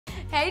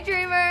Hey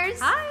Dreamers!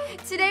 Hi!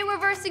 Today we're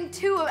versing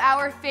two of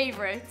our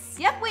favorites.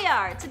 Yep, we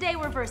are. Today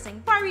we're versing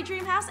Barbie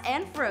Dreamhouse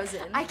and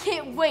Frozen. I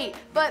can't wait,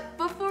 but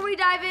before we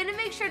dive in,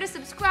 make sure to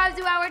subscribe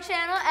to our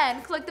channel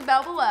and click the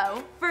bell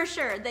below. For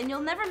sure, then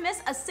you'll never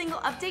miss a single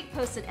update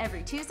posted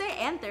every Tuesday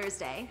and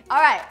Thursday.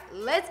 Alright,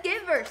 let's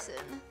get versing.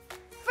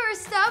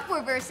 First up,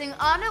 we're versing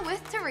Anna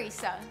with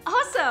Teresa.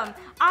 Awesome!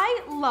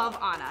 I love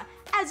Anna.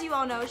 As you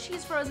all know,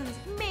 she's Frozen's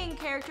main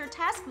character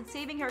tasked with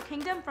saving her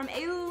kingdom from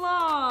a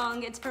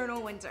long,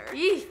 eternal winter.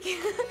 Eek.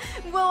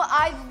 Well,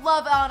 I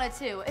love Anna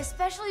too,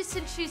 especially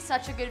since she's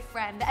such a good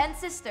friend and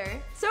sister.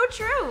 So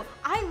true!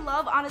 I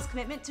love Anna's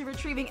commitment to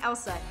retrieving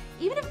Elsa,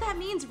 even if that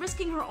means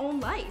risking her own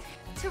life.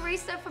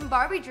 Teresa from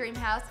Barbie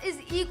Dreamhouse is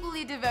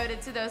equally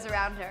devoted to those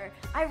around her.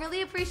 I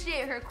really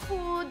appreciate her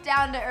cool,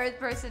 down-to-earth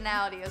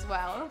personality as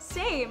well.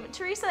 Same.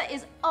 Teresa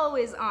is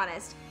always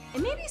honest.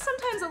 And maybe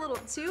sometimes a little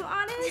too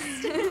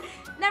honest.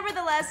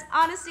 Nevertheless,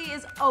 honesty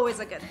is always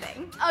a good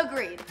thing.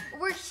 Agreed.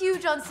 We're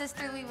huge on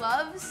sisterly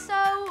love,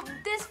 so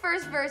this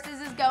first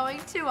versus is going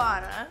to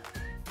Anna.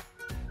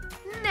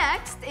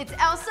 Next, it's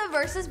Elsa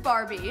versus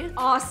Barbie.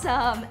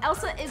 Awesome!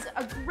 Elsa is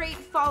a great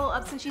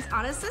follow-up since she's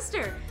Anna's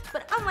sister.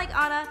 But unlike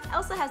Anna,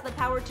 Elsa has the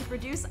power to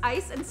produce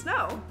ice and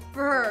snow.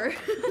 For her.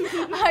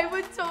 I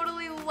would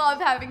totally love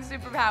having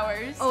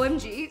superpowers.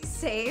 OMG,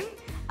 same.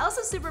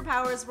 Elsa's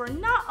superpowers were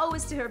not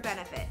always to her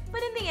benefit,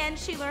 but in the end,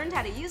 she learned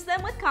how to use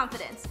them with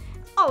confidence.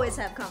 Always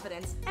have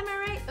confidence, am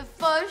I right?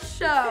 For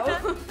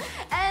sure.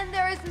 And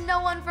there is no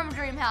one from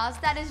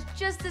Dreamhouse that is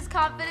just as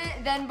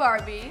confident than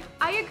Barbie.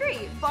 I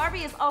agree.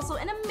 Barbie is also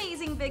an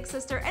amazing big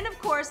sister and of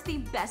course the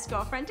best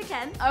girlfriend to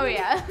Ken. Oh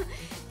yeah.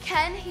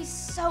 Ken, he's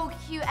so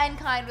cute and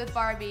kind with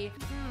Barbie.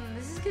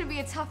 This is gonna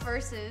be a tough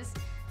versus.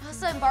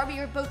 Elsa and Barbie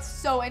are both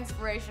so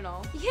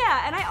inspirational.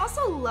 Yeah, and I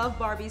also love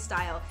Barbie's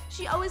style.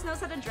 She always knows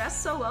how to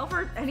dress so well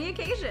for any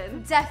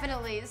occasion.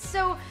 Definitely.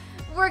 So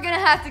we're gonna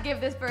have to give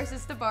this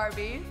versus to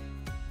Barbie.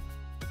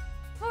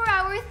 For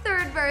our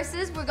third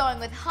versus, we're going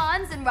with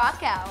Hans and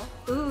Raquel.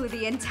 Ooh,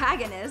 the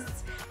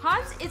antagonists.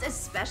 Hans is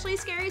especially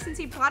scary since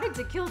he plotted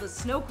to kill the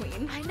Snow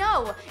Queen. I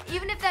know.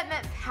 Even if that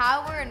meant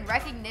power and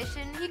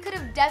recognition, he could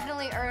have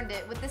definitely earned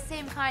it with the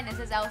same kindness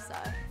as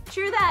Elsa.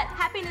 True that,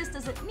 happiness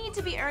doesn't need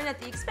to be earned at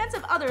the expense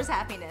of others'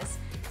 happiness.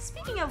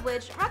 Speaking of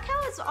which,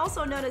 Raquel is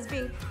also known as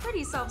being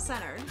pretty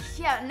self-centered.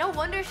 Yeah, no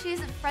wonder she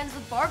isn't friends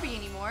with Barbie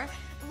anymore.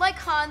 Like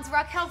Hans,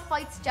 Raquel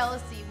fights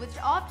jealousy, which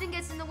often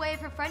gets in the way of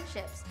her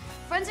friendships.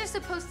 Friends are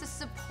supposed to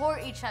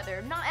support each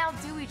other, not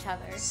outdo each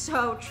other.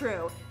 So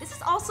true. This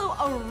is also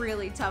a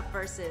really tough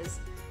versus.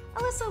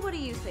 Alyssa, what are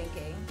you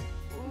thinking?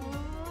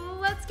 Ooh,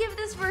 let's give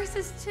this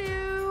versus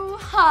to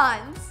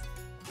Hans.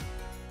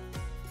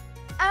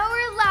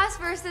 Our last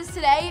versus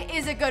today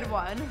is a good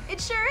one. It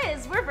sure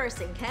is. We're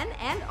versing Ken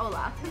and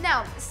Olaf.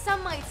 Now,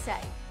 some might say,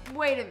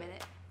 wait a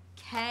minute,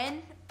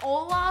 Ken?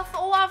 Olaf?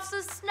 Olaf's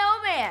a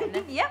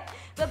snowman. Yep,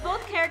 but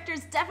both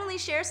characters definitely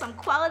share some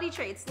quality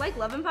traits like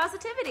love and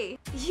positivity.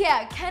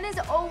 Yeah, Ken is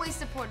always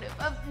supportive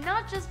of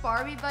not just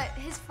Barbie, but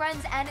his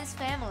friends and his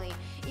family.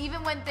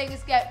 Even when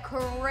things get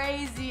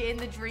crazy in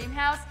the dream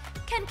house,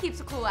 Ken keeps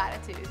a cool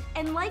attitude.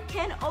 And like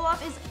Ken,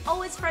 Olaf is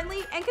always friendly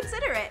and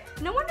considerate.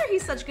 No wonder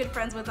he's such good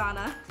friends with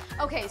Anna.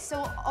 Okay,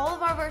 so all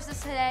of our verses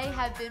today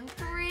have been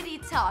pretty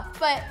tough,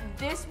 but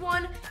this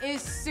one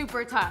is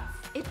super tough.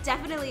 It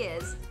definitely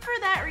is. For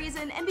that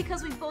reason, and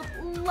because we both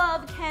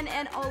love Ken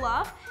and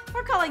Olaf,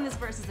 we're calling this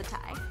versus a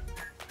tie.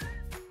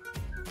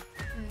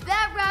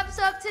 That wraps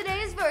up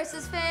today's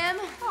versus, fam.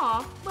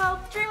 Aw, well,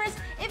 Dreamers,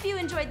 if you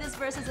enjoyed this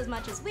versus as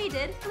much as we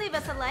did, leave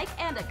us a like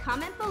and a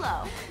comment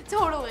below.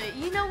 Totally.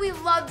 You know we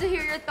love to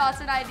hear your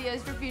thoughts and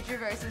ideas for future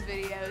versus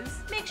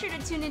videos. Make sure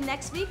to tune in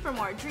next week for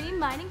more dream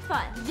mining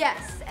fun.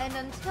 Yes, and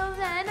until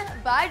then,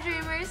 bye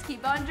Dreamers.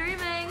 Keep on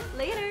dreaming.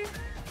 Later.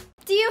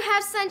 Do you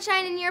have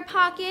sunshine in your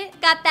pocket?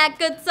 Got that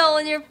good soul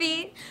in your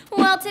feet?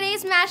 Well,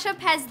 today's mashup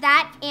has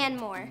that and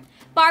more.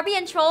 Barbie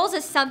and Trolls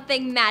is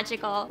something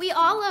magical. We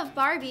all love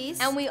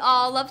Barbies. And we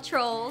all love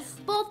Trolls.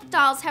 Both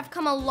dolls have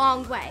come a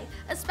long way,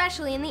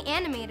 especially in the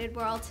animated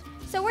world.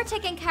 So we're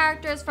taking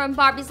characters from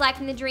Barbie's Life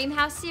in the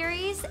Dreamhouse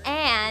series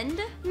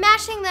and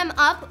mashing them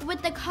up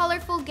with the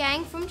colorful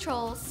gang from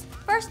Trolls.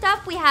 First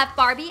up, we have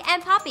Barbie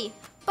and Poppy.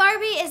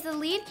 Barbie is the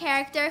lead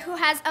character who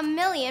has a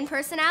million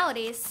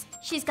personalities.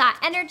 She's got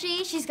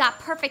energy, she's got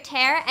perfect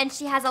hair, and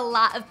she has a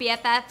lot of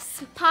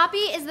BFFs. Poppy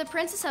is the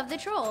princess of the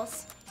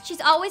Trolls. She's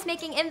always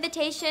making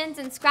invitations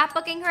and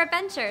scrapbooking her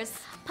adventures.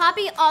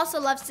 Poppy also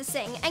loves to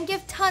sing and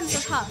give tons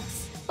of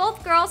hugs.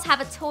 Both girls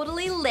have a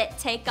totally lit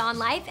take on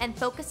life and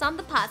focus on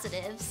the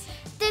positives.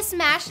 This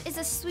mash is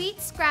a sweet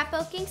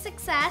scrapbooking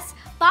success.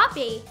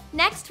 Bobby.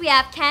 Next, we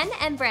have Ken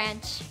and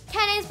Branch.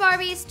 Ken is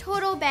Barbie's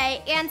total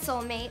bae and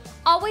soulmate.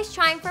 Always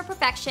trying for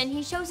perfection,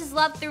 he shows his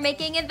love through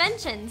making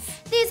inventions.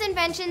 These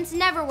inventions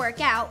never work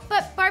out,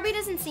 but Barbie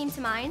doesn't seem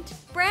to mind.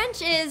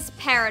 Branch is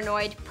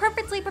paranoid,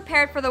 perfectly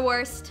prepared for the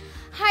worst.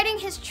 Hiding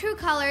his true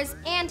colors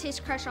and his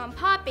crush on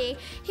Poppy,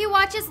 he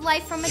watches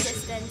life from a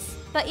distance.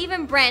 But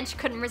even Branch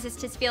couldn't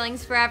resist his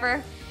feelings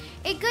forever.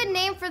 A good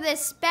name for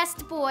this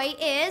best boy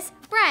is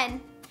Bren.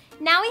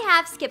 Now we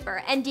have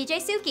Skipper and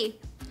DJ Suki.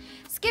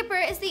 Skipper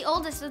is the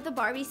oldest of the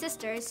Barbie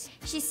sisters.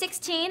 She's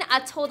 16, a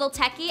total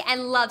techie,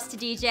 and loves to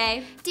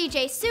DJ.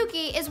 DJ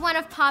Suki is one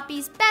of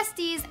Poppy's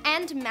besties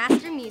and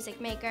master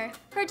music maker.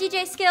 Her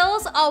DJ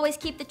skills always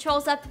keep the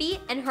trolls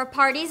upbeat, and her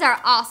parties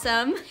are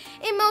awesome.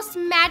 A most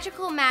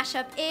magical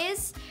mashup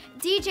is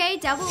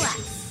DJ Double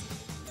X.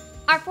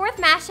 Our fourth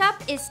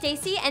mashup is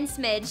Stacy and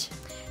Smidge.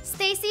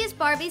 Stacy is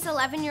Barbie's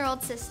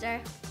 11-year-old sister.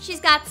 She's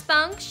got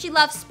spunk, she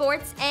loves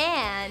sports,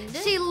 and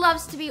she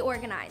loves to be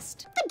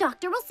organized. The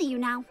doctor will see you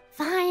now.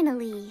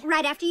 Finally.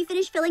 Right after you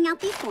finish filling out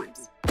these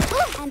forms.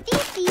 Ooh, and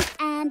these,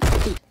 and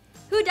these.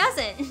 Who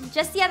doesn't?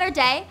 Just the other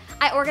day,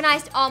 I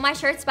organized all my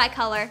shirts by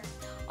color.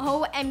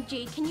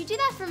 OMG, can you do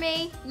that for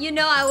me? You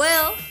know I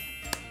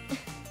will.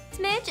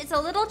 Smidge is a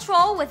little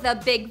troll with a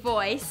big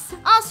voice.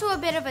 Also a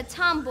bit of a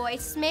tomboy,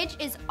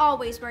 Smidge is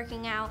always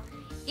working out.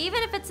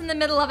 Even if it's in the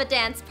middle of a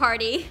dance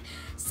party.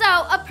 So,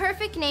 a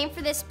perfect name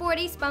for this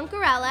sporty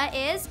spunkerella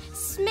is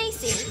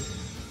Smacy.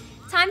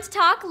 Time to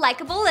talk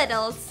likable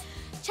littles.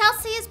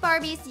 Chelsea is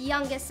Barbie's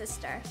youngest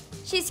sister.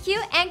 She's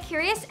cute and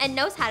curious and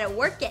knows how to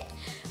work it.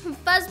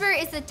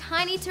 Fuzzber is a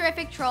tiny,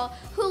 terrific troll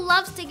who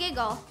loves to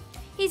giggle.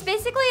 He's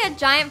basically a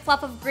giant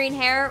fluff of green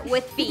hair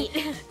with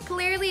feet.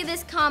 Clearly,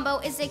 this combo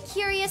is a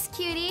curious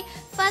cutie,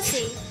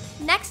 Fuzzy.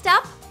 Next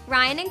up,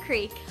 Ryan and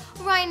Creek.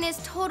 Ryan is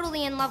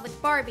totally in love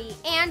with Barbie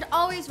and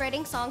always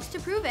writing songs to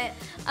prove it.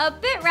 A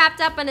bit wrapped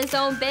up in his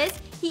own biz,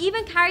 he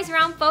even carries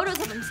around photos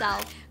of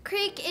himself.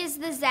 Creek is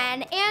the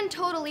zen and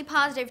totally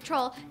positive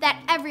troll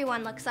that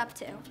everyone looks up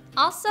to.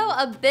 Also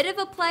a bit of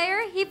a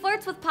player, he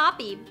flirts with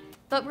Poppy,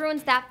 but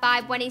ruins that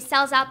vibe when he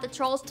sells out the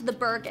trolls to the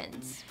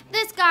Bergens.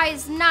 This guy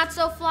is not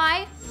so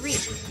fly,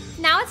 Reek.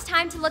 Now it's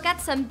time to look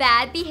at some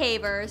bad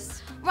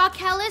behaviors.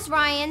 Raquel is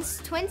Ryan's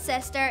twin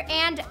sister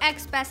and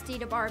ex-bestie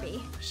to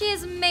Barbie. She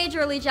is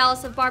majorly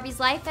jealous of Barbie's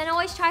life and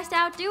always tries to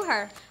outdo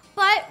her.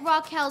 But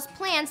Raquel's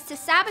plans to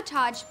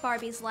sabotage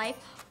Barbie's life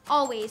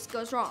always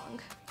goes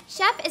wrong.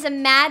 Chef is a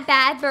mad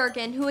bad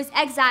Bergen who is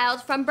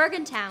exiled from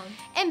Bergentown.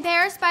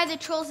 Embarrassed by the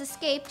troll's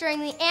escape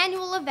during the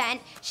annual event,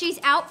 she's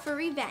out for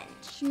revenge.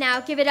 Now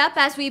give it up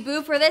as we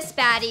boo for this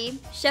baddie,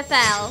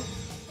 Chefelle.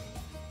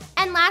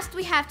 And last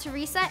we have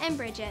Teresa and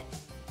Bridget.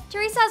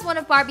 Teresa is one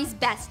of Barbie's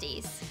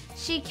besties.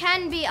 She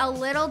can be a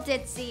little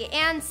ditzy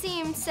and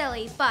seem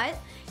silly, but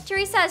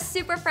Teresa is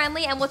super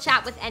friendly and will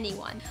chat with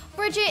anyone.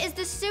 Bridget is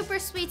the super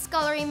sweet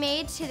scullery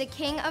maid to the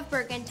king of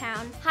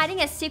Bergentown.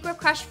 Hiding a secret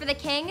crush for the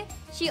king,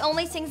 she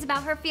only sings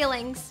about her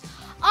feelings.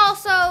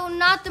 Also,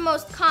 not the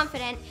most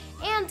confident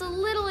and a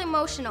little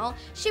emotional,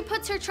 she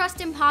puts her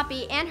trust in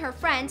Poppy and her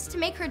friends to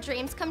make her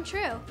dreams come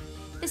true.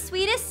 The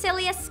sweetest,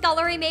 silliest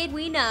scullery maid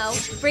we know,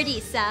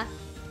 Bridisa.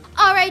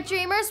 All right,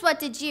 dreamers,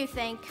 what did you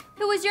think?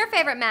 Who was your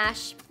favorite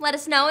mash? Let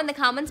us know in the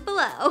comments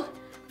below.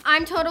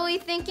 I'm totally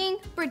thinking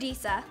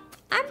Bridisa.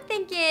 I'm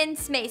thinking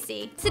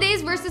Smacy.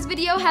 Today's Versus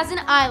video has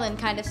an island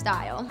kind of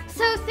style.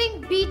 So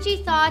think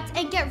beachy thoughts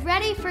and get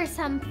ready for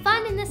some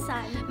fun in the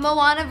sun.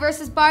 Moana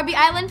versus Barbie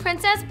Island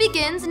Princess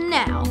begins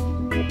now.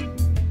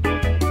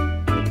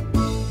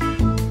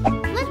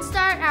 Let's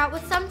start out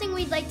with something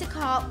we'd like to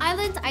call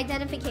island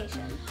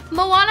identification.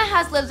 Moana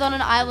has lived on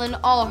an island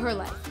all her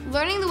life.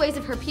 Learning the ways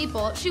of her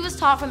people, she was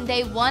taught from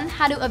day one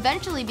how to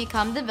eventually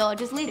become the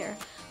village's leader.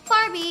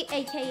 Barbie,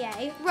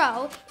 aka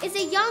Ro, is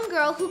a young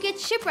girl who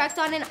gets shipwrecked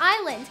on an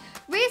island.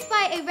 Raised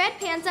by a red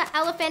panda,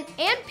 elephant,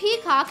 and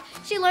peacock,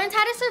 she learns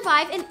how to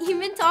survive and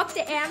even talk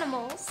to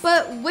animals.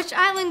 But which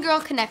island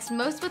girl connects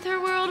most with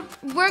her world?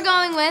 We're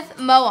going with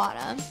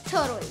Moana.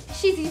 Totally.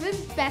 She's even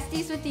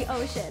besties with the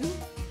ocean.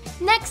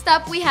 Next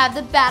up, we have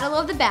the Battle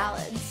of the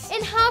Ballads.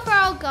 In How Far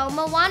I'll Go,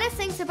 Moana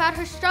sings about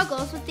her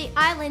struggles with the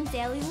island's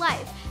daily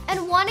life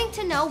and wanting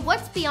to know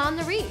what's beyond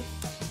the reef.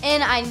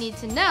 In I Need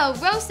to Know,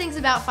 Rose sings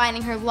about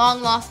finding her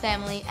long-lost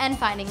family and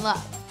finding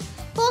love.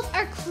 Both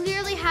are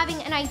clearly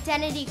having an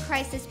identity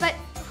crisis, but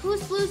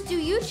whose blues do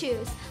you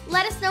choose?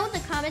 Let us know in the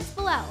comments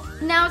below.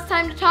 Now it's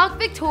time to talk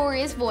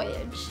Victoria's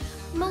Voyage.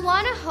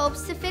 Moana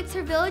hopes to fix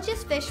her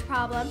village's fish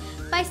problem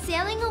by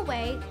sailing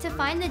away to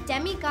find the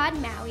demigod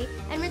Maui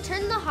and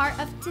return the heart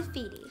of Te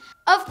Fiti.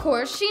 Of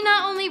course, she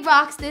not only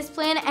rocks this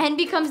plan and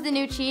becomes the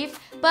new chief,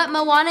 but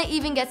Moana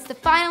even gets to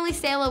finally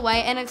sail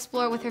away and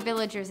explore with her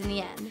villagers in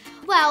the end.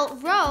 Well,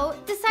 Ro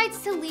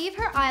decides to leave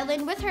her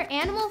island with her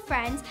animal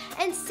friends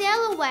and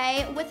sail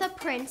away with a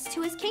prince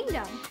to his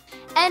kingdom.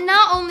 And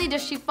not only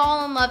does she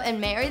fall in love and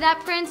marry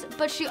that prince,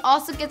 but she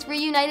also gets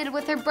reunited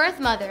with her birth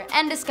mother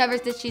and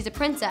discovers that she's a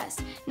princess,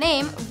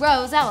 named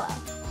Rosella.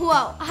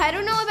 Whoa, I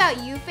don't know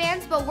about you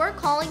fans, but we're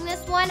calling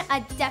this one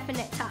a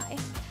definite tie.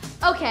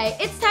 Okay,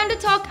 it's time to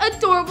talk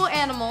adorable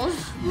animals.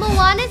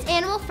 Moana's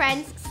animal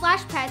friends /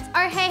 pets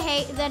are Hey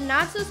Hey, the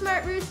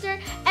not-so-smart rooster,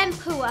 and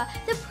Pua,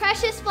 the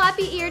precious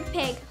floppy-eared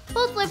pig.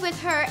 both live with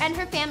her and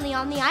her family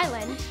on the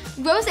island.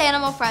 Ro's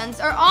animal friends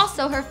are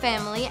also her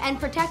family and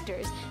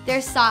protectors.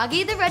 They're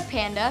Sagi the red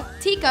panda,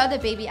 Tika the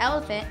baby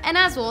elephant, and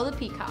Azul the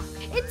peacock.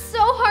 It's so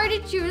hard to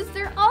choose,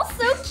 they're all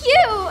so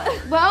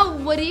cute! Well,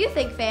 what do you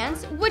think,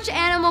 fans? Which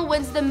animal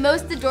wins the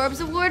Most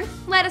Adorbs award?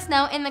 Let us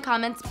know in the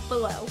comments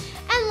below.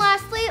 And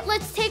lastly,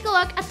 let's take a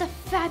look at the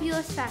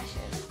fabulous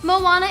fashion.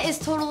 Moana is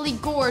totally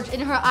gorge in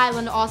her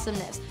island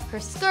awesomeness. Her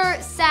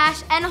skirt,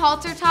 sash, and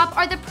halter top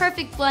are the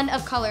perfect blend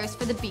of colors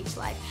for the beach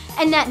life.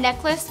 And that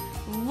necklace,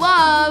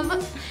 love!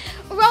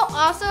 Ro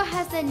also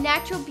has the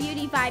natural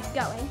beauty vibe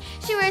going.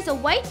 She wears a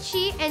white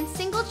sheet and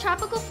single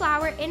tropical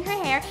flower in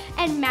her hair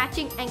and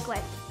matching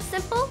anklet.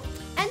 Simple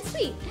and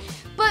sweet.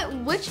 But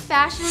which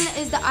fashion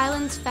is the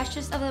island's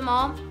freshest of them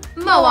all?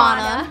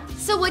 Moana.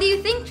 So what do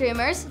you think,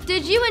 dreamers?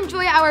 Did you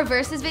enjoy our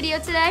versus video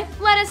today?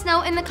 Let us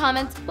know in the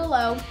comments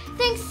below.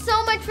 Thanks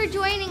so much for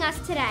joining us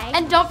today.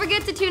 And don't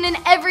forget to tune in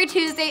every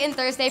Tuesday and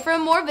Thursday for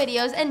more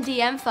videos and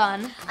DM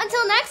fun.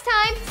 Until next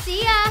time,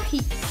 see ya!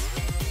 Peace.